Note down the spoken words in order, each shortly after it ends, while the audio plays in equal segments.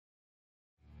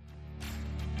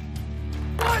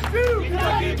2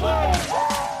 Kentucky Blue!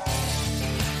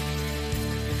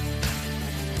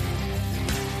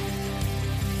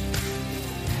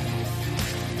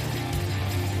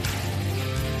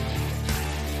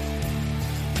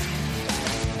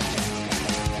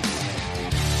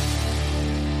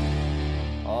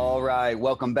 All right,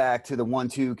 welcome back to the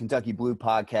 1-2 Kentucky Blue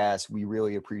podcast. We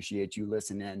really appreciate you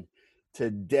listening.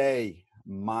 Today,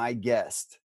 my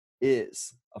guest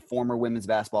is a former women's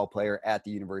basketball player at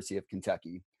the University of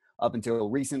Kentucky. Up until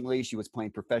recently, she was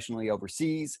playing professionally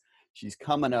overseas. She's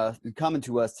coming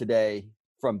to us today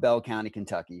from Bell County,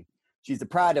 Kentucky. She's the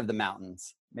pride of the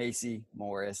mountains, Macy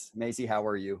Morris. Macy, how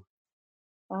are you?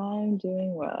 I'm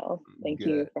doing well. Thank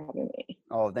you for having me.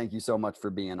 Oh, thank you so much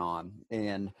for being on.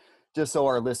 And just so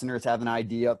our listeners have an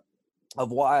idea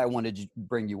of why I wanted to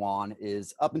bring you on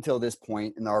is up until this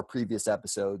point in our previous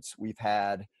episodes, we've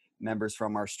had members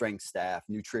from our strength staff,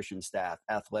 nutrition staff,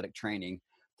 athletic training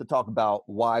to talk about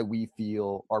why we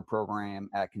feel our program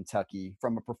at Kentucky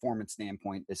from a performance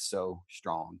standpoint is so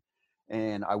strong.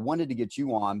 And I wanted to get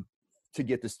you on to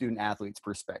get the student athlete's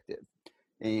perspective.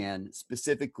 And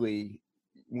specifically,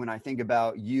 when I think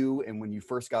about you and when you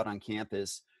first got on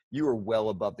campus, you were well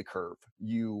above the curve.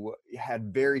 You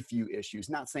had very few issues.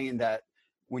 Not saying that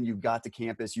when you got to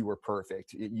campus, you were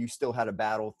perfect. You still had to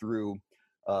battle through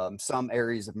some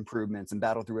areas of improvements and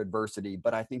battle through adversity,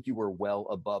 but I think you were well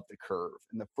above the curve.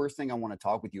 And the first thing I want to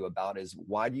talk with you about is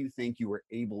why do you think you were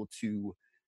able to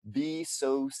be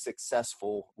so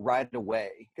successful right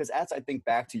away? Because as I think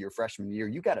back to your freshman year,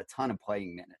 you got a ton of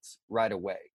playing minutes right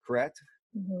away, correct?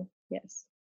 Mm-hmm. Yes.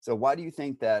 So why do you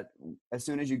think that as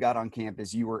soon as you got on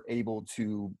campus, you were able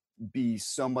to be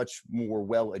so much more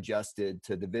well-adjusted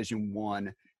to Division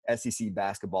I SEC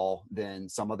basketball than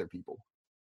some other people?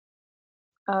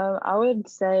 I would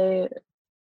say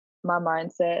my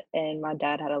mindset and my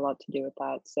dad had a lot to do with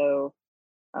that. So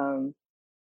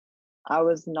I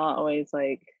was not always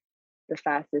like the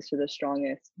fastest or the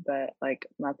strongest, but like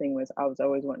my thing was I was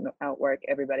always wanting to outwork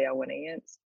everybody I went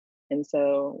against. And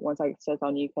so once I stepped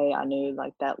on UK, I knew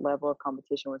like that level of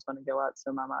competition was going to go up.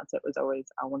 So my mindset was always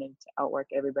I wanted to outwork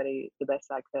everybody the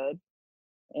best I could.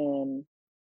 And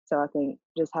so I think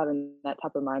just having that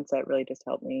type of mindset really just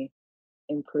helped me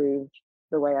improve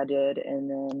the way I did. And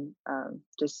then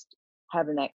just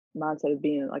having that mindset of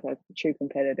being like a true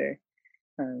competitor,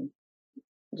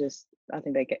 just I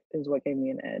think that is what gave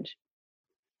me an edge.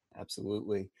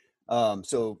 Absolutely.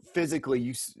 So physically,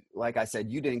 you, like I said,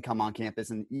 you didn't come on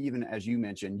campus, and even as you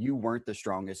mentioned, you weren't the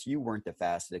strongest, you weren't the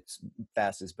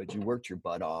fastest, but you worked your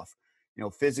butt off. You know,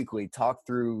 physically, talk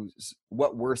through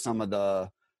what were some of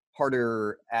the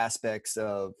harder aspects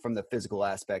from the physical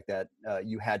aspect that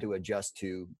you had to adjust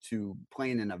to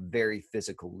playing in a very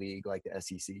physical league like the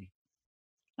SEC.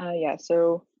 Yeah.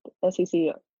 So SEC,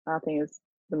 I think, is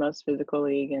the most physical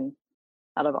league and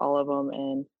out of all of them,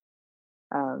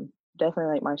 and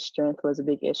definitely like my strength was a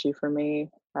big issue for me.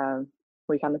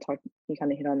 We kind of talked, you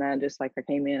kind of hit on that. Just like I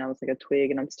came in, I was like a twig,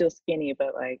 and I'm still skinny,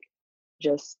 but like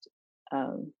just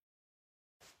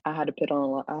I had to put on a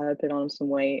lot. I had to put on some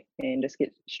weight and just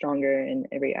get stronger in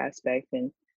every aspect.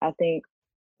 And I think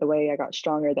the way I got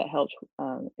stronger, that helped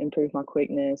improve my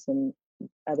quickness and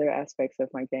other aspects of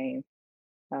my game.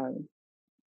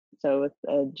 So with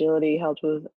agility helped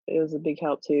with, it was a big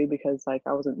help too, because like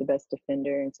I wasn't the best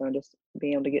defender. And so just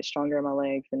being able to get stronger in my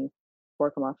legs and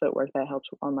work on my footwork, that helped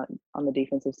on the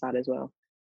defensive side as well.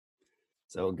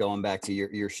 So going back to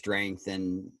your strength,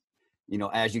 and, you know,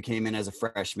 as you came in as a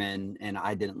freshman, and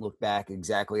I didn't look back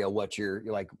exactly at what your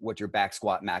back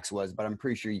squat max was, but I'm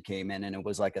pretty sure you came in and it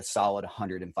was like a solid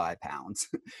 105 pounds.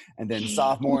 And then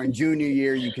sophomore and junior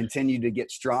year, you continued to get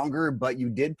stronger, but you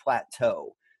did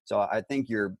plateau. So I think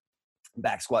your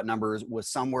back squat numbers was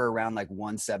somewhere around like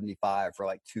 175 for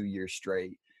like 2 years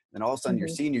straight. Then all of a sudden your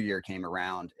senior year came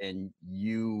around and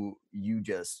you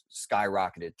just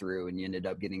skyrocketed through, and you ended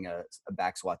up getting a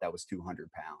back squat that was 200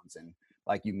 pounds. And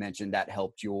like you mentioned, that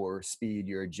helped your speed,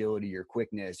 your agility, your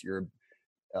quickness, your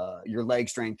leg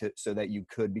strength so that you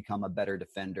could become a better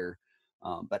defender.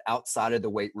 But outside of the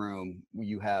weight room,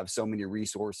 you have so many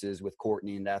resources with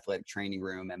Courtney in the athletic training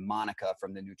room and Monica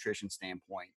from the nutrition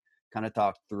standpoint. Kind of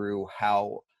talk through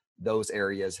how those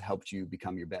areas helped you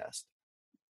become your best.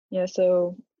 Yeah,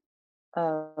 so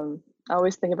I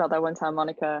always think about that one time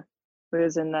Monica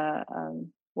was in the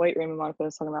weight room, and Monica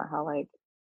was talking about how, like,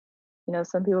 you know,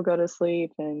 some people go to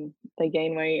sleep and they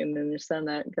gain weight, and then there's some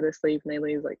that go to sleep and they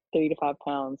lose like 3 to 5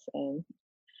 pounds. And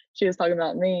she was talking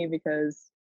about me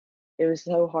because it was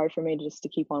so hard for me just to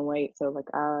keep on weight. So like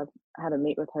I had to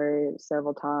meet with her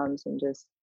several times and just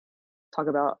talk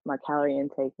about my calorie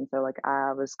intake. And so like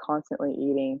I was constantly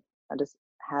eating. I just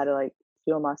had to like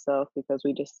fuel myself because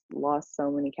we just lost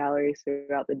so many calories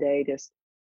throughout the day just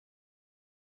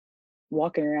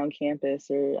walking around campus.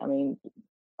 Or I mean,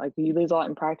 like you lose a lot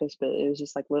in practice, but it was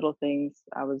just like little things.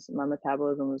 My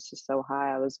metabolism was just so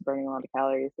high. I was burning a lot of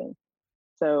calories, and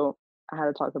so I had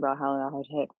to talk about how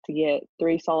I had to get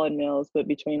 3 solid meals, but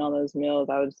between all those meals,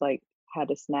 I was like had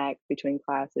to snack between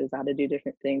classes. I had to do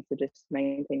different things to just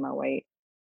maintain my weight.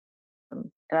 And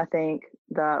I think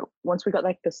that once we got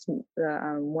like the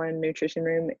one nutrition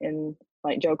room in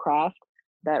like Joe Craft,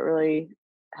 that really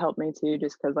helped me too,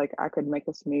 just because like I could make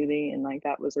a smoothie, and like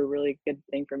that was a really good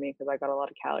thing for me because I got a lot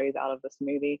of calories out of the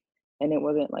smoothie, and it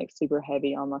wasn't like super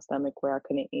heavy on my stomach where I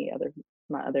couldn't eat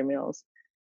my other meals.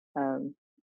 Um,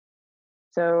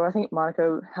 so I think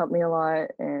Monaco helped me a lot,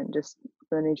 and just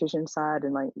the nutrition side,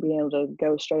 and like being able to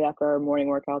go straight after our morning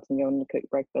workouts and going to cook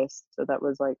breakfast. So that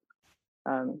was like,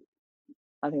 um,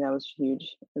 I think that was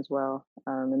huge as well.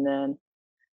 And then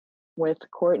with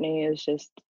Courtney is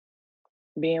just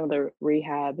being able to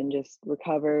rehab and just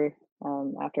recover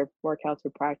after workouts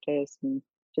or practice, and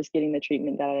just getting the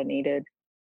treatment that I needed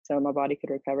so my body could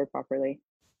recover properly.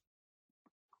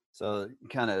 So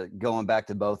kind of going back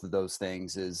to both of those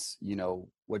things is,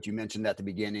 what you mentioned at the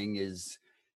beginning is,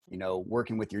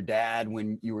 working with your dad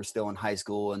when you were still in high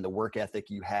school and the work ethic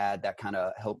you had that kind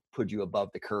of helped put you above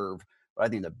the curve. But I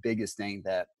think the biggest thing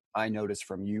that I noticed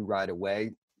from you right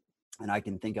away, and I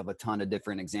can think of a ton of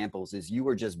different examples, is you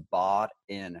were just bought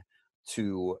in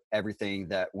to everything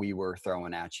that we were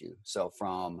throwing at you. So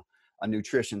from a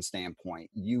nutrition standpoint,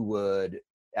 you would,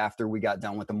 after we got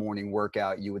done with the morning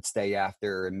workout, you would stay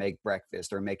after and make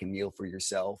breakfast or make a meal for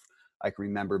yourself. I can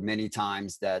remember many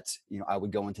times that, I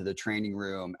would go into the training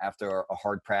room after a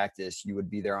hard practice. You would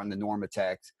be there on the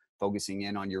Normatec, focusing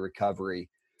in on your recovery.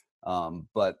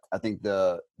 But I think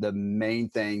the main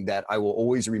thing that I will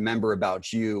always remember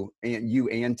about you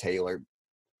and Taylor,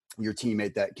 your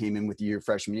teammate that came in with you your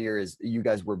freshman year, is you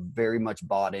guys were very much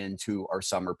bought into our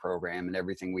summer program and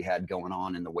everything we had going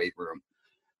on in the weight room.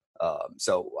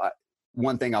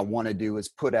 One thing I want to do is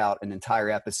put out an entire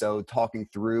episode talking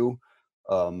through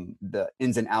the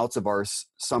ins and outs of our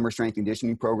summer strength and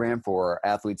conditioning program for our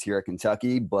athletes here at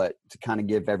Kentucky. But to kind of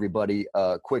give everybody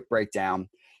a quick breakdown,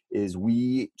 is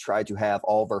we try to have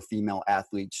all of our female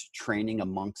athletes training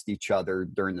amongst each other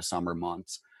during the summer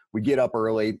months. We get up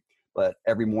early, but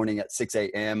every morning at 6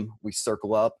 a.m. we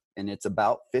circle up, and it's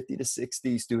about 50 to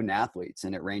 60 student athletes.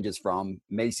 And it ranges from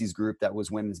Macy's group that was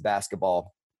women's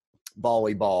basketball,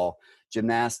 volleyball,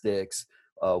 gymnastics,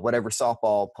 whatever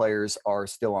softball players are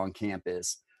still on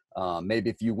campus, maybe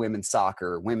a few women's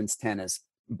soccer, women's tennis.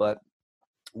 But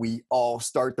we all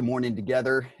start the morning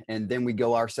together, and then we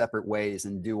go our separate ways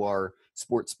and do our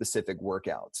sport-specific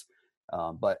workouts.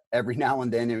 But every now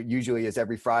and then, it usually is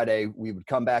every Friday, we would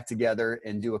come back together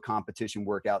and do a competition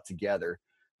workout together.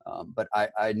 But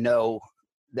I know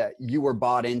that you were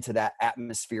bought into that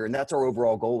atmosphere, and that's our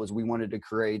overall goal. Is we wanted to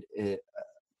create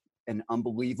an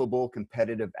unbelievable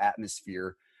competitive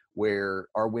atmosphere where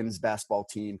our women's basketball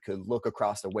team could look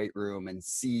across the weight room and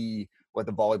see what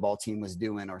the volleyball team was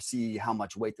doing, or see how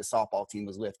much weight the softball team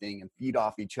was lifting, and feed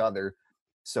off each other.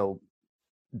 So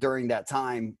during that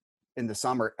time in the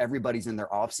summer, everybody's in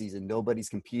their off season, nobody's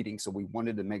competing. So we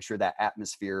wanted to make sure that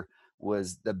atmosphere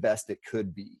was the best it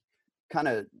could be. Kind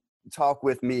of talk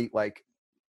with me, like,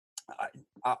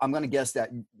 I'm going to guess that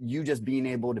you just being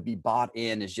able to be bought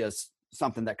in is just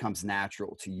something that comes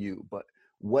natural to you. But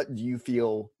what do you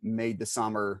feel made the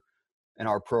summer and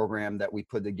our program that we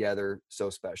put together so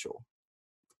special?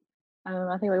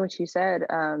 I think like what you said,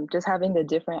 just having the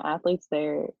different athletes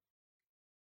there,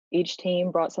 each team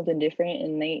brought something different,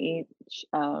 and they each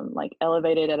like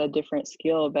elevated at a different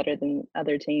skill better than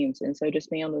other teams. And so just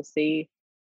being able to see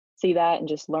that and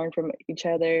just learn from each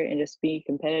other and just be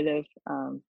competitive.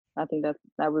 I think it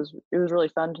was really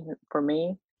fun for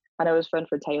me. I know it was fun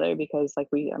for Taylor because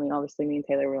obviously me and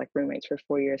Taylor were like roommates for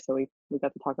 4 years, so we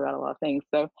got to talk about a lot of things.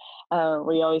 So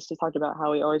we always just talked about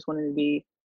how we always wanted to be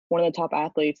one of the top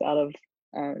athletes out of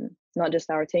not just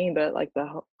our team, but like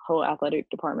the whole athletic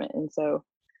department. And so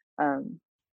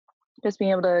just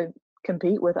being able to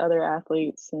compete with other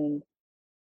athletes and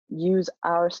use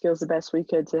our skills the best we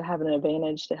could to have an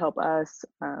advantage to help us.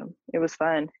 It was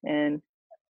fun. And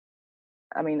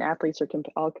I mean, athletes are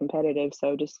all competitive.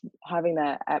 So just having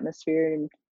that atmosphere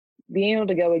and being able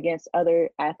to go against other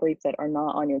athletes that are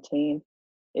not on your team,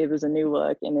 it was a new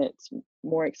look, and it's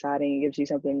more exciting. It gives you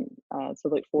something to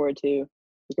look forward to,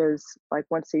 because like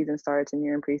once season starts and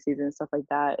you're in preseason and stuff like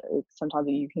that, sometimes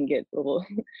you can get a little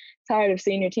tired of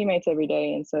seeing your teammates every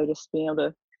day. And so just being able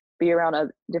to be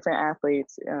around different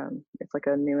athletes. It's like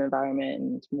a new environment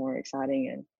and it's more exciting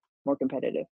and more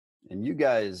competitive. And you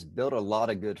guys built a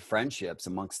lot of good friendships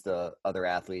amongst the other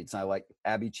athletes. I like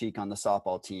Abby Cheek on the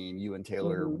softball team. You and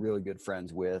Taylor are really good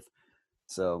friends with.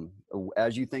 So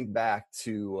as you think back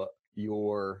to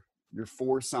your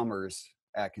 4 summers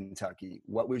at Kentucky,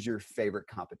 what was your favorite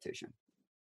competition?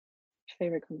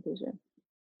 Favorite competition?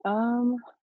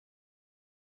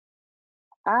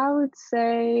 I would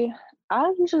say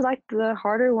I usually like the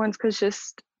harder ones because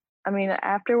just, I mean,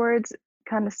 afterwards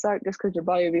kind of suck just because your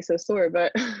body would be so sore.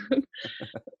 But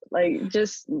like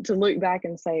just to look back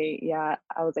and say, yeah,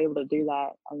 I was able to do that.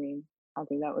 I mean, I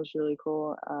think that was really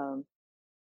cool.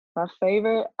 My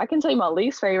favorite, I can tell you my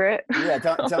least favorite. Yeah,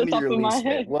 off tell the me top your of my least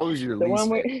favorite. head. What was your The least one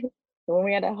where favorite? the one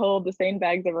we had to hold the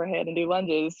sandbags over our head and do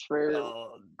lunges for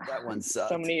Oh, that one so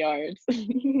sucked. many yards.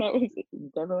 That was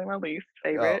definitely my least Oh,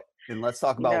 favorite. and let's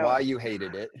talk You about know, why you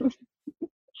hated it.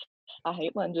 I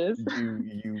hate lunges.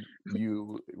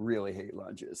 You really hate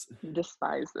lunges.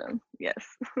 Despise them. Yes.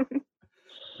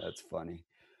 That's funny.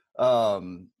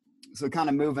 So kind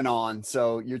of moving on.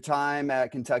 So your time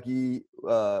at Kentucky,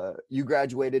 you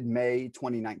graduated May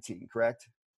 2019, correct?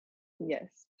 Yes.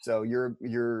 So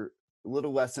you're a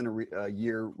little less than a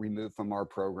year removed from our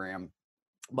program,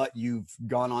 but you've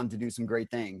gone on to do some great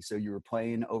things. So you were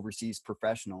playing overseas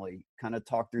professionally. Kind of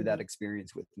talk through that Mhm.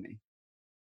 experience with me.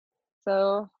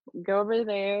 So go over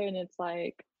there and it's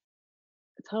like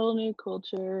a total new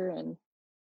culture and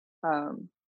um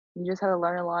you just had to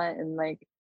learn a lot and like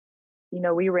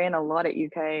we ran a lot at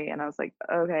UK and I was like,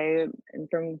 okay, and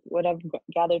from what I've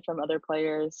gathered from other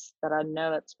players that I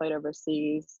know that's played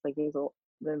overseas, like the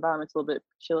environment's a little bit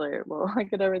chillier. Well, I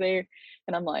get over there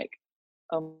and I'm like,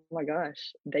 oh my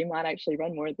gosh, they might actually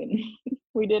run more than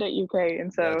we did at UK.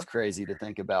 And so That's crazy to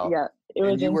think about. yeah, it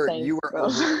And was insane. you were Bro.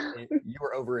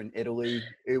 over in Italy.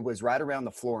 It was right around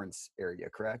the Florence area,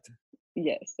 correct?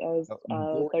 Yes, I was Oh,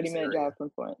 30 gorgeous minute area. drive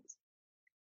from Florence.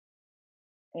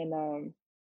 And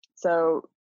so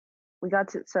we got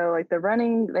to like the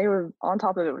running, they were on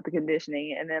top of it with the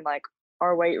conditioning, and then like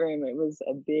our weight room, it was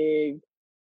a big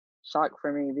shock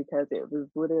for me because it was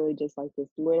literally just like this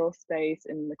little space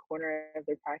in the corner of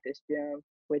their practice gym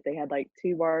with they had like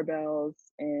 2 barbells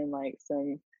and like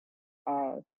some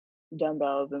uh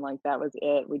dumbbells and like that was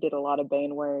it. We did a lot of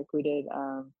bane work. We did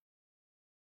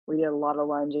a lot of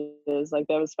lunges. Like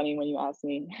that was funny when you asked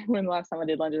me when the last time I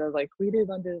did lunges. I was like, we did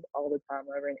lunges all the time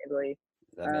over in Italy.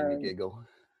 That made me Um, giggle.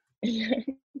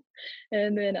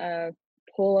 and then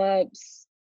pull ups,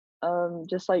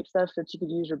 just like stuff that you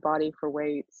could use your body for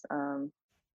weights.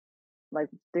 Like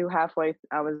through halfway,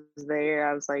 I was there.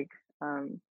 I was like,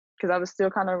 because I was still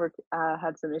kind of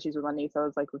had some issues with my knee, so I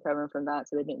was like recovering from that.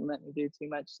 So they didn't let me do too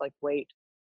much like weight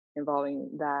involving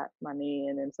my knee.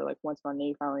 And then so like once my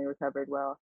knee finally recovered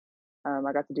well, I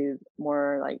got to do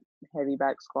more like heavy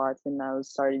back squats, and I was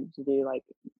starting to do like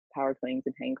power cleans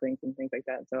and hang cleans and things like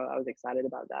that. So I was excited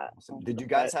about that. Awesome. Did you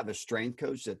guys But have a strength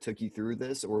coach that took you through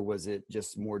this, or was it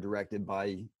just more directed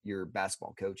by your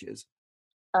basketball coaches?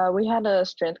 we had a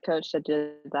strength coach that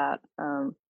did that.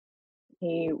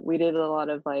 We did a lot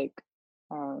of like,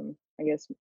 I guess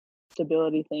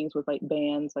stability things with like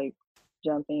bands, like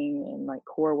jumping and like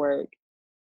core work.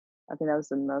 I think that was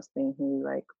the most thing he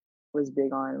like was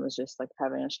big on, was just like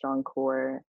having a strong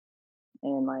core.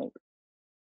 And like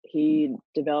he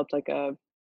developed like a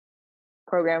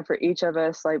program for each of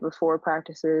us, like before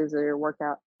practices or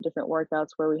different workouts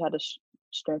where we had to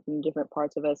strengthen different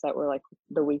parts of us that were like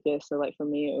the weakest. So like for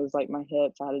me, it was like my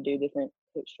hips. I had to do different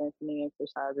hip strengthening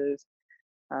exercises.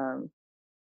 Um,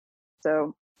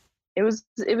 so it was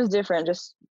different.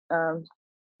 Just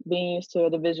being used to a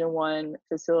Division 1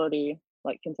 facility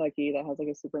like Kentucky that has like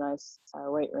a super nice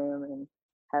weight room and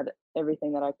had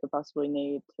everything that I could possibly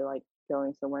need to like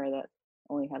going somewhere that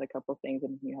only had a couple things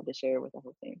and you had to share with the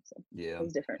whole team. So Yeah. it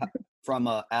was different. From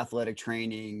a athletic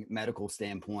training, medical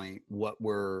standpoint, what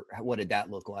did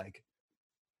that look like?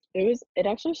 It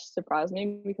actually surprised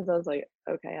me because I was like,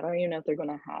 okay, I don't even know if they're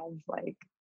gonna have like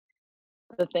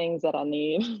the things that I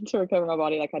need to recover my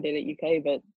body like I did at UK,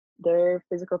 but their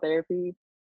physical therapy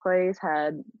place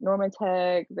had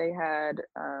Normatec, they had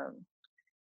uh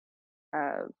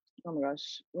oh my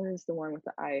gosh, what is the one with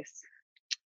the ice?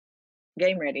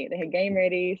 Game Ready. They had Game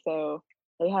Ready, so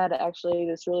they had actually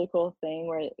this really cool thing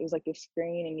where it was like a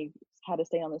screen and you had to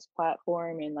stay on this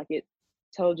platform and like it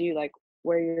told you like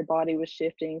where your body was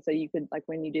shifting, so you could like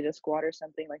when you did a squat or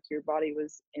something, like your body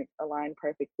was aligned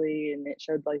perfectly and it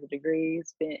showed like the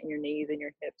degrees bent in your knees and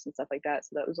your hips and stuff like that.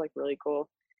 So that was like really cool.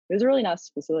 It was a really nice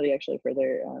facility, actually, for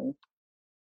their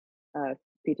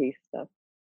PT stuff.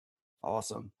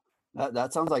 Awesome.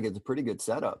 That sounds like it's a pretty good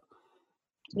setup.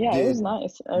 Yeah, it Did was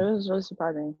nice. It was really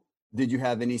surprising. Did you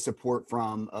have any support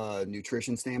from a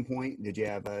nutrition standpoint? Did you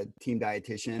have a team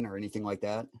dietitian or anything like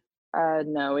that?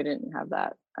 No, we didn't have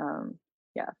that.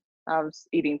 Yeah, I was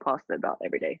eating pasta about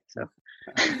every day. So,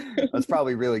 That's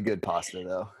probably really good pasta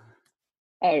though.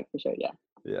 oh, for sure, yeah.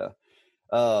 Yeah.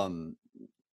 Um,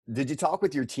 did you talk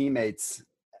with your teammates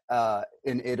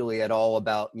in Italy at all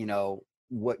about,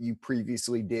 what you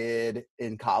previously did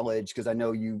in college? Because I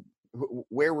know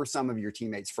where were some of your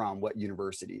teammates from? What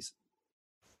universities?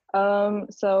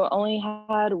 So only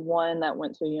had one that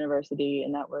went to a university,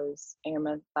 and that was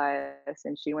Emma Mathias,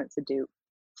 and she went to Duke.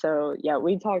 So yeah,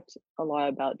 we talked a lot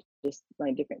about just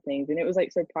like different things, and it was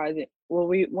like surprising. Well,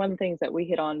 one of the things that we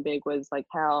hit on big was like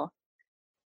how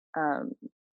um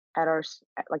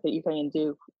like at UK and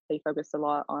Duke, they focused a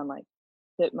lot on like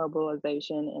hip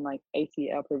mobilization and like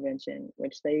ACL prevention,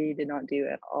 which they did not do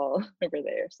at all over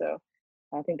there. So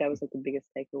I think that was like the biggest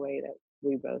takeaway that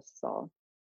we both saw.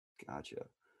 Gotcha.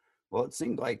 Well, it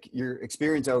seemed like your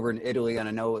experience over in Italy, and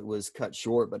I know it was cut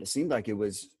short, but it seemed like it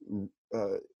was,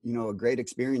 a great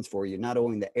experience for you, not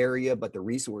only in the area, but the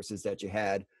resources that you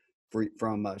had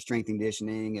from strength and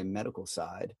conditioning and medical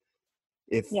side.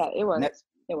 If Yeah, it was. next,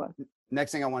 It was.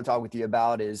 next thing I want to talk with you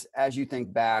about is as you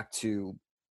think back to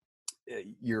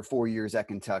your 4 years at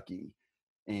Kentucky,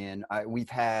 and we've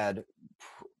had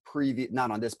previous,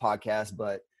 not on this podcast,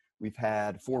 but we've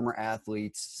had former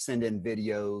athletes send in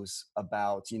videos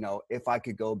about, if I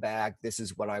could go back, this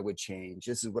is what I would change.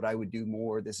 This is what I would do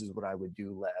more. This is what I would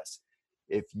do less.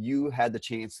 If you had the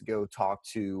chance to go talk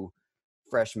to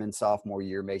freshman, sophomore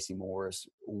year Macy Morris,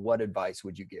 what advice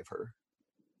would you give her?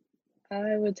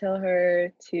 I would tell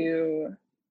her to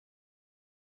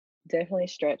definitely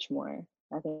stretch more.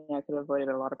 I think I could have avoided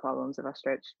a lot of problems if I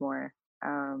stretched more.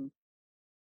 Um,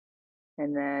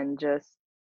 and then just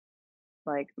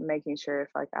like making sure if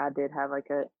like I did have like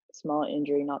a small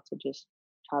injury, not to just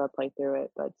try to play through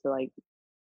it, but to like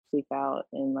seek out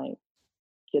and like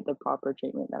get the proper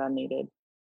treatment that I needed.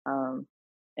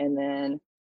 And then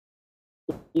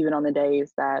even on the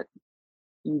days that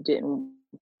you didn't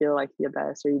feel like your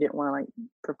best or you didn't want to like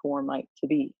perform, like to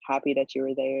be happy that you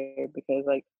were there, because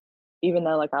like even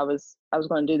though like I was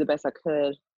going to do the best I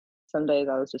could, some days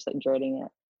I was just like dreading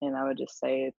it, and I would just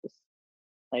say it's just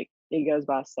like it goes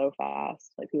by so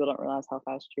fast. Like people don't realize how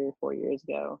fast 3 or 4 years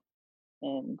go,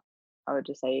 and I would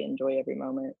just say enjoy every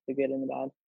moment, the good and the bad.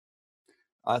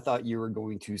 I thought you were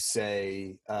going to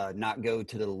say not go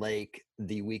to the lake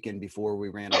the weekend before we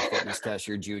ran our fitness test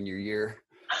your junior year.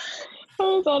 I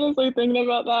was honestly thinking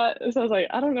about that, so I was like,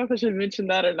 I don't know if I should mention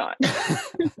that or not.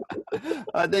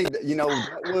 I think that,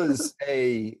 that was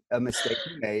a mistake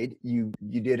you made. You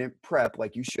didn't prep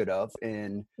like you should have.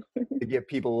 And to give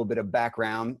people a little bit of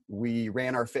background, we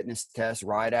ran our fitness test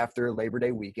right after Labor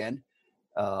Day weekend.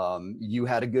 You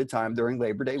had a good time during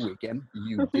Labor Day weekend.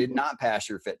 You did not pass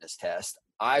your fitness test.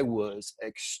 I was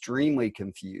extremely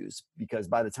confused because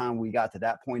by the time we got to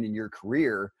that point in your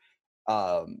career,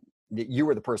 you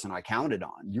were the person I counted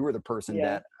on. You were the person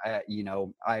Yeah. that,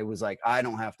 I was like, I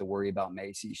don't have to worry about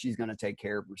Macy. She's going to take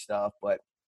care of her stuff. But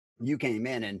you came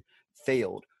in and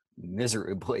failed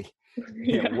miserably.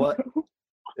 Yeah.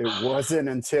 It wasn't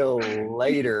until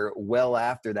later, well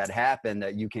after that happened,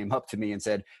 that you came up to me and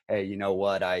said, hey, you know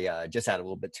what? I just had a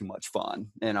little bit too much fun.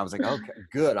 And I was like, okay,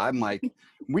 good. I'm like,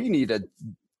 we need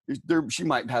she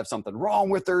might have something wrong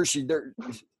with her.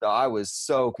 I was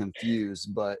so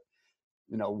confused, but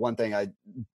one thing I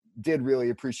did really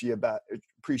appreciate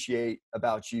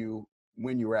about you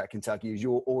when you were at Kentucky is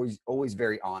you were always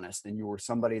very honest, and you were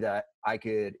somebody that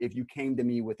if you came to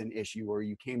me with an issue or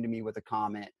you came to me with a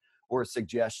comment or a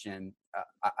suggestion,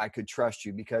 I could trust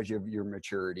you because of your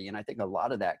maturity. And I think a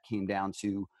lot of that came down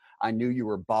to, I knew you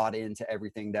were bought into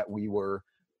everything that we were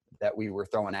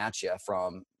throwing at you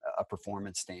from a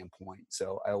performance standpoint.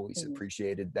 So I always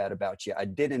appreciated that about you. I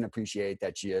didn't appreciate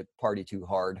that you party too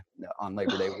hard on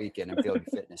Labor Day weekend and failed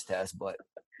your fitness test, but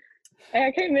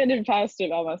I came in and passed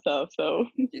it by myself, so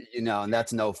and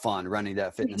that's no fun running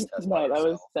that fitness test by no,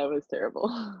 yourself. that was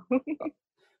terrible.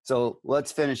 So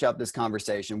let's finish up this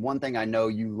conversation. One thing I know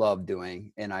you love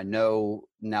doing, and I know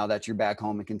now that you're back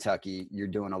home in Kentucky, you're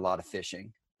doing a lot of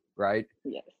fishing, right?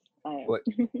 Yes, I am. What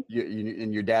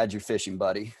and your dad's your fishing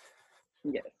buddy.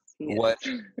 Yes.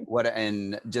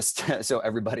 And just so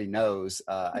everybody knows,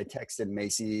 I texted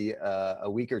Macy a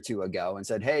week or two ago and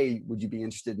said, hey, would you be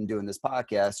interested in doing this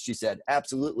podcast? She said,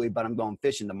 absolutely, but I'm going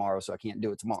fishing tomorrow, so I can't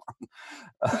do it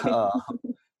tomorrow.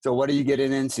 So what are you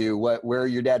getting into? Where are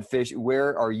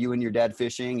you and your dad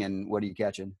fishing, and what are you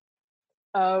catching?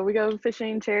 We go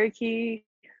fishing Cherokee,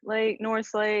 Lake,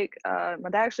 Norris Lake. My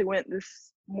dad actually went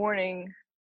this morning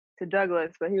to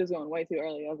Douglas, but he was going way too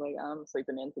early. I was like, I'm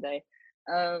sleeping in today.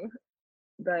 Um,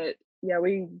 but yeah,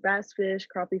 we bass fish,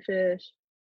 crappie fish.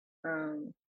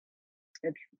 Um,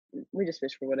 it, we just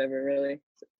fish for whatever, really.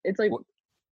 It's like What,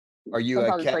 are you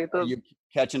sometimes it's like are the you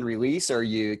catch and release, or are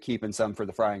you keeping some for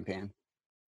the frying pan?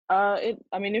 I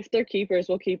mean, if they're keepers,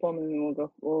 we'll keep them and then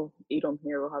we'll eat them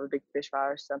here. We'll have a big fish fry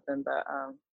or something. But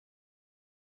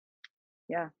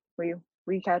yeah,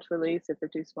 we catch release if they're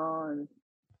too small and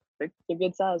they're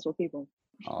good size. We'll keep them.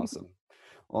 Awesome.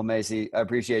 Well, Macy, I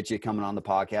appreciate you coming on the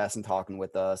podcast and talking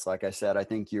with us. Like I said, I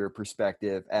think your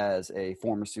perspective as a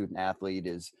former student athlete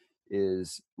is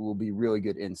will be really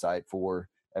good insight for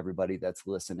everybody that's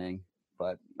listening.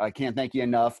 But I can't thank you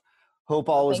enough. Hope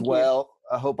Well, all is thank you. well.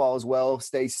 I hope all is well.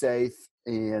 Stay safe,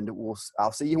 and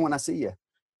I'll see you when I see you.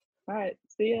 All right,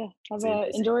 see ya. See you,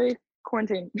 Macy. Enjoy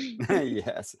quarantine.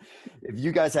 Yes. If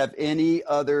you guys have any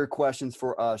other questions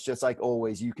for us, just like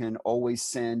always, you can always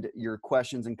send your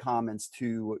questions and comments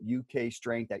to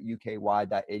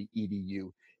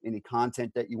ukstrength@uky.edu. Any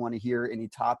content that you want to hear, any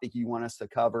topic you want us to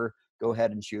cover, go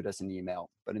ahead and shoot us an email.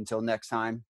 But until next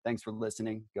time, thanks for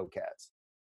listening. Go Cats.